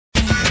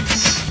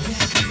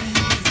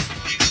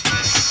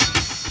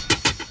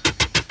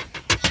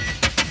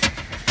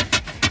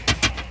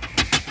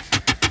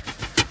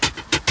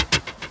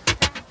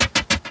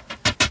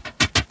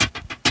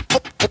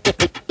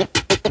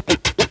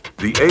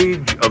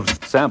age of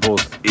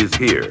samples is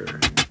here.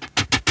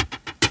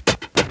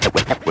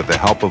 With the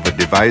help of a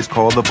device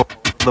called the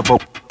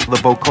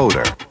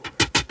vocoder.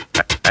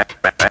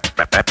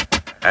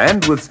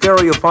 And with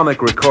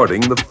stereophonic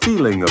recording, the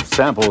feeling of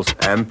samples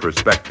and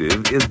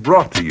perspective is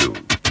brought to you.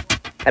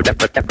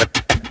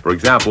 For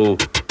example,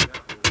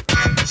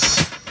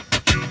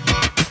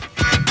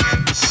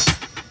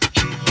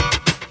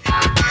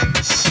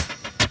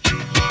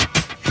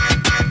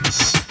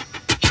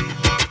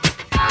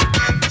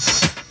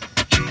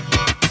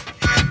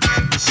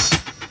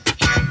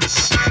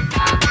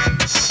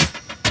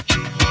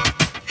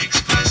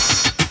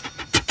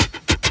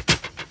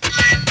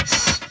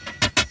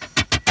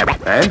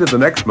 and at the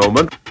next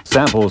moment,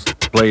 samples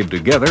played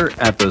together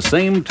at the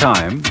same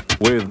time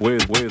with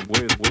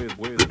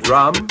the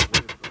drum,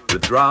 the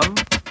drum,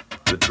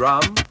 the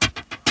drum,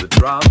 the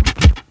drum,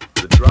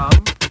 the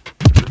drum.